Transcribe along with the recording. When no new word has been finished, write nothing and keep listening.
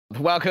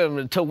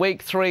Welcome to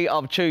week 3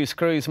 of Choose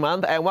Cruise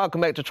Month, and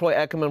welcome back to Troy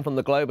Ackerman from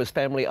the Globus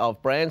family of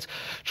brands.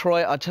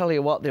 Troy, I tell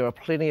you what, there are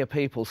plenty of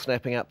people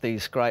snapping up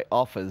these great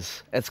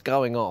offers. It's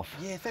going off.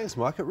 Yeah, thanks,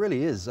 Mike. It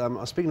really is. I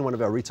was speaking to one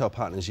of our retail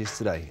partners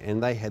yesterday,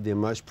 and they had their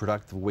most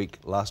productive week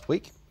last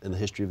week in the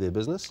history of their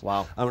business.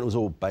 Wow. It was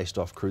all based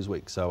off Cruise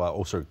Week, so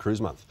also Cruise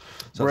Month.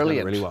 So Brilliant.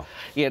 It's going really well.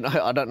 Yeah, no,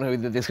 I don't know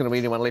whether there's going to be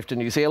anyone left in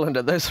New Zealand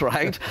at this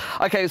rate.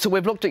 Okay, so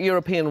we've looked at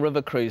European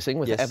river cruising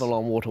with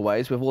Avalon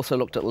Waterways. We've also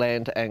looked at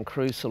land and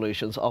cruise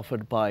solutions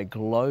offered by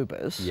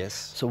Globus. Yes.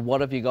 So what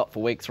have you got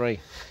for week 3?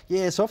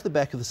 Yeah, so off the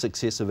back of the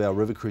success of our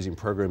river cruising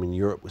program in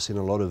Europe, we're seeing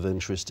a lot of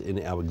interest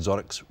in our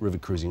exotics river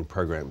cruising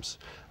programs.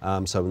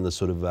 So in the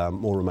sort of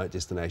more remote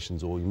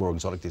destinations or more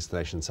exotic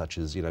destinations such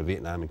as, you know,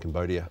 Vietnam and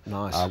Cambodia,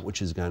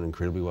 which is going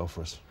incredibly well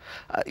for us.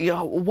 You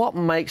know, what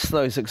makes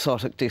those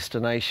exotic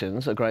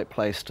destinations a great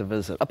place to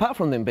visit, apart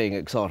from them being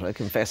exotic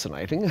and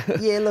fascinating?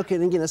 Yeah, look,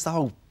 and again, it's the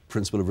whole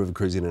principle of river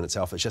cruising in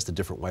itself. It's just a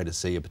different way to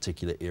see a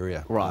particular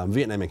area. Right.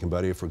 Vietnam and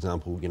Cambodia, for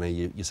example, you know,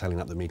 you're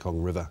sailing up the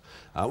Mekong River,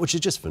 which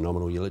is just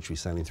phenomenal. You're literally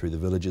sailing through the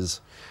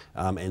villages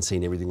and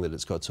seeing everything that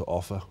it's got to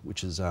offer,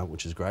 which is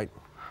great.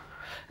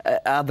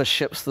 Are the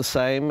ships the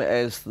same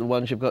as the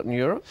ones you've got in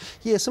Europe?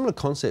 Yeah, similar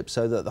concept.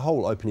 So the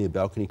whole open-air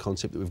balcony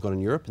concept that we've got in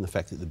Europe, and the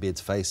fact that the beds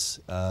face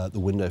the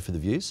window for the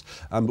views.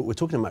 But we're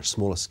talking a much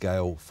smaller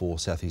scale for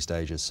Southeast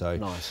Asia. So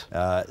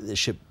the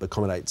ship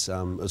accommodates,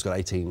 it's got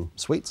 18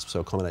 suites,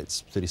 so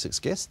accommodates 36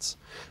 guests.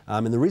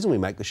 And the reason we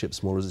make the ship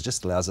smaller is it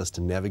just allows us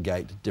to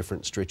navigate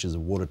different stretches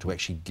of water to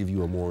actually give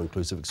you a more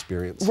inclusive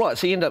experience. Right,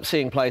 so you end up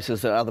seeing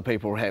places that other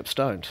people perhaps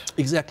don't.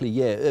 Exactly,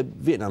 yeah.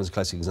 Vietnam is a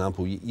classic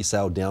example. You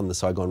sail down the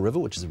Saigon River,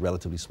 which is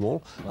relatively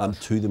small,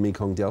 to the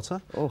Mekong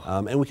Delta.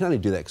 And we can only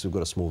do that because we've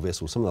got a small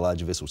vessel. Some of the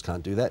larger vessels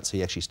can't do that, so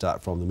you actually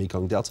start from the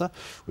Mekong Delta,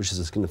 which is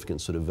a significant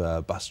sort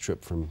of bus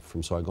trip from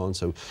Saigon.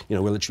 So, you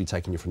know, we're literally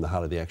taking you from the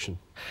heart of the action.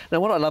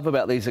 Now, what I love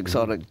about these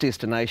exotic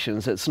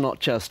destinations, it's not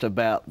just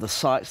about the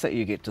sights that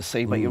you get to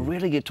see, but you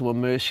really get to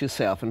immerse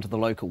yourself into the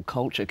local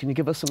culture. Can you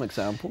give us some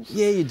examples?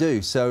 Yeah, you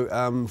do. So,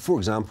 for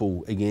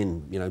example,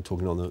 again, you know,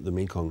 talking on the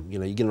Mekong, you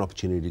know, you get an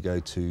opportunity to go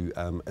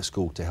to a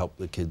school to help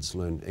the kids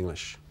learn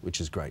English,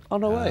 which is great. Oh,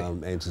 no way.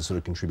 And to sort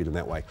of contribute in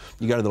that way.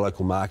 You go to the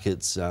local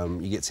markets,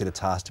 you get set a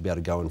task to be able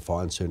to go and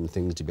find certain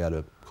things, to be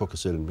able to cook a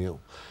certain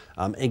meal.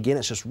 Again,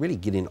 it's just really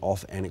getting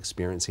off and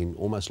experiencing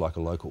almost like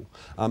a local,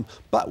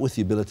 but with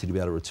the ability to be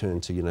able to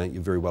return to, you know,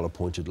 your very well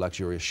appointed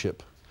luxurious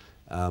ship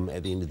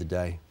at the end of the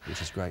day,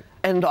 which is great.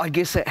 And I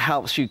guess that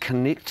helps you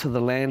connect to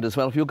the land as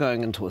well. If you're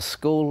going into a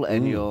school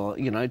and you're,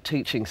 you know,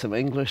 teaching some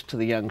English to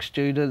the young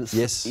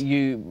students,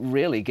 you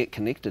really get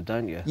connected,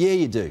 don't you? Yeah,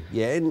 you do.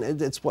 Yeah,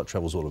 and it's what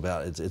travel's all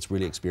about. It's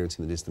really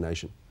experiencing the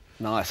destination.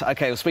 Nice.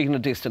 Okay, well, speaking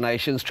of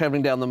destinations,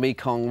 travelling down the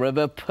Mekong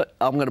River,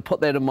 I'm going to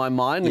put that in my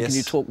mind. Can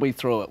you talk me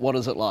through it? What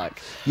is it like?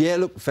 Yeah,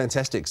 look,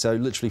 fantastic. So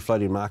literally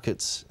floating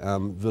markets,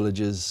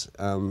 villages,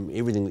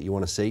 everything that you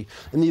want to see.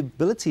 And the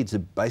ability to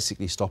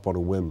basically stop on a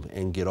whim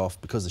and get off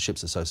because the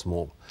ships are so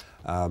small.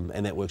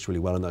 And that works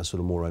really well in those sort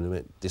of more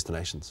intimate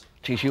destinations.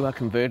 Geez, you are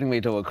converting me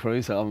to a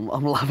cruiser. I'm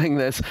loving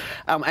this.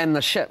 And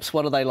the ships,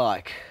 what are they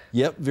like?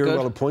 Yep, very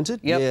well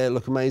appointed. Yep. Yeah,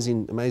 look,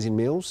 amazing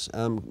meals.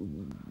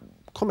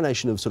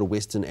 Combination of sort of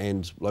Western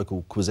and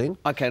local cuisine.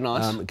 Okay,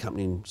 nice.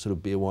 Accompanying sort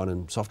of beer, wine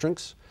and soft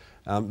drinks.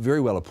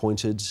 Very well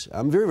appointed.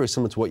 Very, very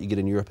similar to what you get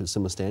in Europe at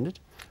similar standard,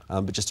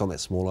 but just on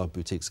that smaller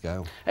boutique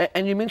scale.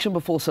 And you mentioned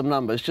before some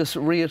numbers. Just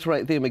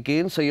reiterate them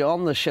again. So you're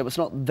on the ship. It's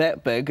not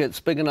that big.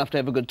 It's big enough to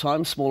have a good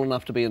time, small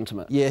enough to be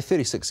intimate. Yeah,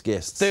 36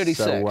 guests. 36.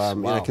 So, you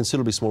know,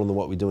 considerably smaller than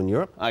what we do in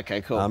Europe.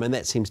 Okay, cool. And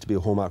that seems to be a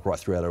hallmark right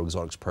throughout our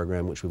exotics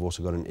program, which we've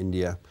also got in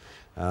India,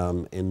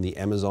 in the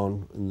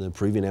Amazon, in the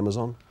Peruvian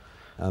Amazon.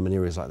 And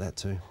areas like that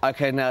too.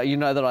 Okay, now you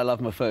know that I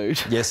love my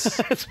food. Yes.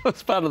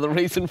 It's part of the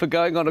reason for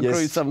going on a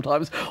cruise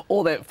sometimes,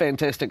 all that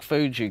fantastic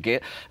food you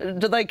get.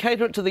 Do they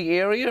cater it to the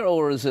area,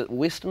 or is it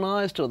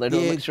westernised, or they do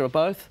a mixture of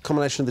both?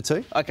 Combination of the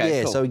two. Okay,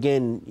 yeah, cool. So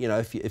again, you know,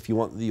 if you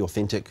want the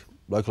authentic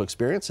local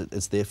experience,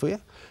 it's there for you.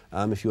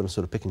 If you want to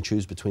sort of pick and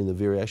choose between the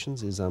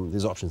variations,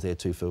 there's options there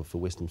too for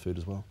Western food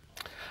as well.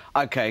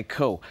 Okay,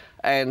 cool.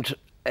 And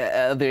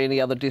are there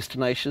any other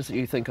destinations that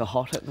you think are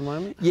hot at the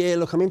moment? Yeah,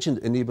 look, I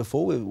mentioned India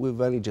before.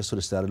 We've only just sort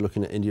of started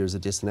looking at India as a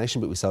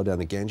destination, but we sail down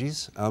the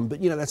Ganges.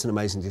 But, you know, that's an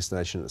amazing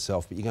destination in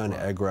itself. But you're going to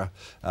Agra,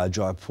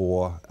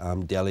 Jaipur,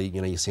 Delhi,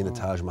 you know, you're seeing the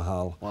Taj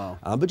Mahal. Wow.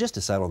 But just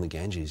to sail on the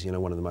Ganges, you know,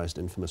 one of the most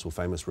infamous or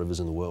famous rivers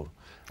in the world,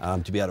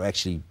 to be able to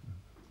actually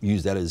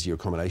use that as your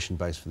accommodation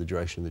base for the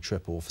duration of the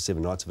trip, or for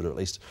 7 nights of it at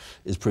least,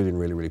 is proving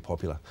really, really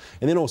popular.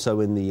 And then also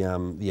in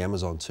the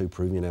Amazon too,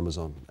 Peruvian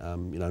Amazon,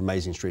 you know,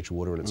 amazing stretch of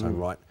water in its own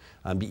right.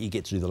 But you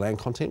get to do the land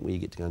content where you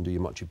get to go and do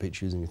your Machu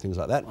Picchus and your things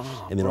like that.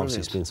 And then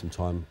obviously spend some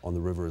time on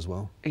the river as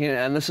well.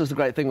 Yeah, and this is the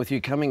great thing with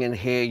you coming in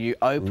here, you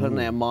open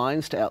our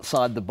minds to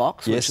outside the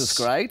box, which is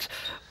great.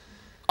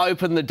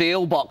 open the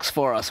deal box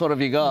for us. What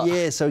have you got?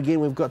 Yeah, so again,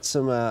 we've got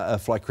some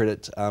flight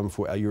credit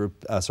for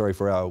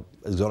our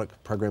exotic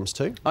programs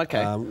too.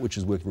 Okay. Which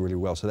is working really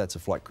well. So that's a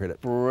flight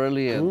credit.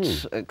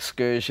 Brilliant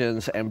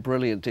excursions and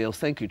brilliant deals.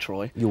 Thank you,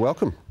 Troy. You're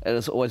welcome. It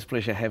is always a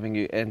pleasure having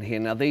you in here.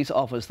 Now, these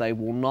offers, they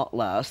will not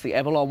last. The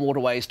Avalon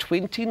Waterways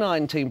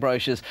 2019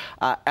 brochures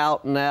are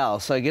out now.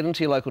 So get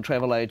into your local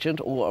travel agent,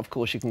 or of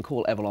course you can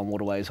call Avalon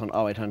Waterways on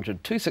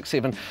 0800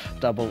 267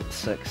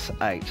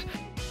 668.